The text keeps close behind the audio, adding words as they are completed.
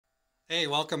Hey,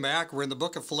 welcome back. We're in the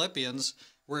book of Philippians.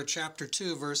 We're at chapter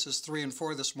 2, verses 3 and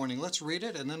 4 this morning. Let's read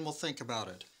it and then we'll think about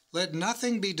it. Let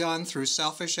nothing be done through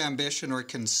selfish ambition or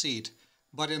conceit,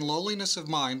 but in lowliness of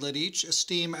mind let each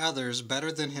esteem others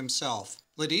better than himself.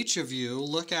 Let each of you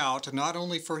look out not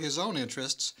only for his own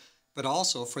interests, but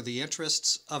also for the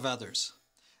interests of others.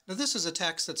 Now, this is a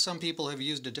text that some people have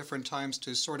used at different times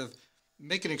to sort of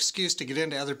make an excuse to get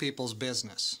into other people's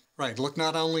business. Right, look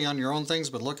not only on your own things,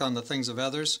 but look on the things of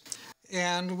others.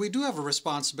 And we do have a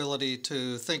responsibility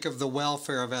to think of the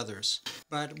welfare of others.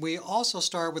 But we also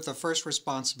start with the first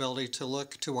responsibility to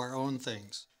look to our own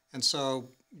things. And so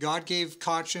God gave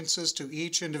consciences to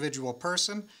each individual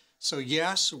person. So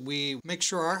yes, we make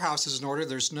sure our house is in order.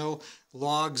 There's no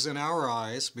logs in our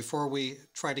eyes before we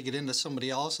try to get into somebody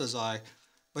else's eye.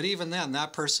 But even then,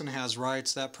 that person has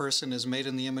rights. That person is made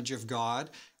in the image of God.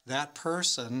 That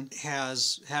person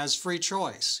has free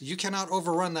choice. You cannot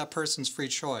overrun that person's free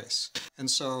choice. And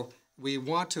so we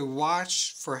want to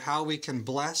watch for how we can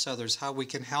bless others, how we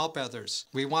can help others.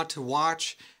 We want to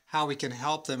watch how we can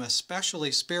help them,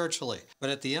 especially spiritually.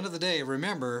 But at the end of the day,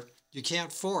 remember, you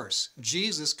can't force.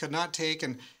 Jesus could not take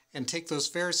those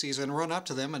Pharisees and run up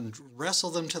to them and wrestle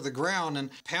them to the ground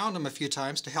and pound them a few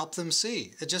times to help them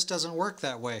see. It just doesn't work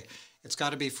that way. It's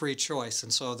got to be free choice,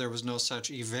 and so there was no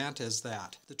such event as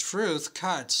that. The truth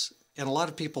cuts, and a lot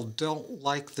of people don't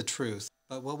like the truth.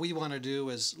 But what we want to do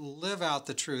is live out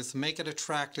the truth, make it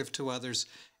attractive to others,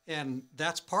 and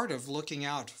that's part of looking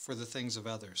out for the things of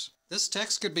others. This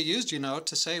text could be used,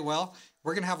 to say, well,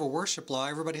 we're going to have a worship law.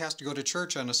 Everybody has to go to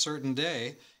church on a certain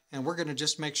day, and we're going to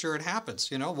just make sure it happens.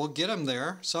 We'll get them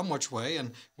there some which way,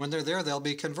 and when they're there, they'll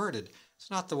be converted.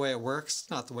 It's not the way it works. It's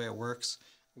not the way it works.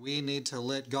 We need to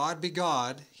let God be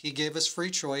God. He gave us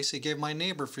free choice. He gave my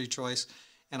neighbor free choice,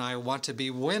 and I want to be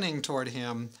winning toward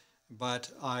him, but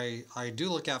I do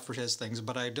look out for his things,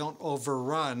 but I don't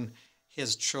overrun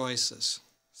his choices.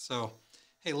 So,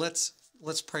 hey, let's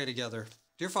pray together.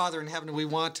 Dear Father in heaven, we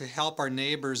want to help our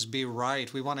neighbors be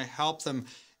right. We want to help them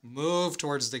move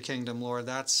towards the kingdom, Lord.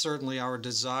 That's certainly our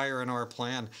desire and our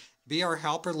plan. Be our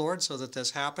helper, Lord, so that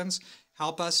this happens.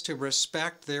 Help us to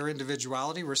respect their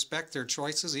individuality, respect their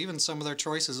choices, even some of their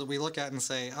choices that we look at and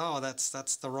say, oh,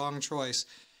 that's the wrong choice.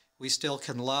 We still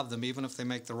can love them even if they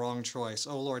make the wrong choice.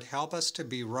 Oh, Lord, help us to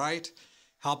be right.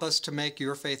 Help us to make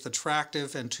your faith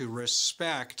attractive and to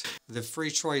respect the free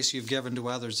choice you've given to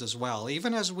others as well.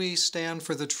 Even as we stand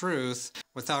for the truth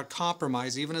without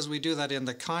compromise, even as we do that in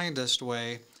the kindest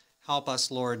way, help us,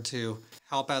 Lord, to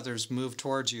help others move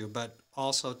towards you, but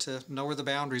also to know where the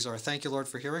boundaries are. Thank you, Lord,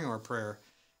 for hearing our prayer.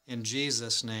 In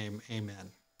Jesus' name,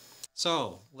 amen.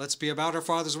 So, let's be about our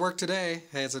Father's work today.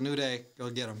 Hey, it's a new day. Go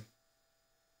get him.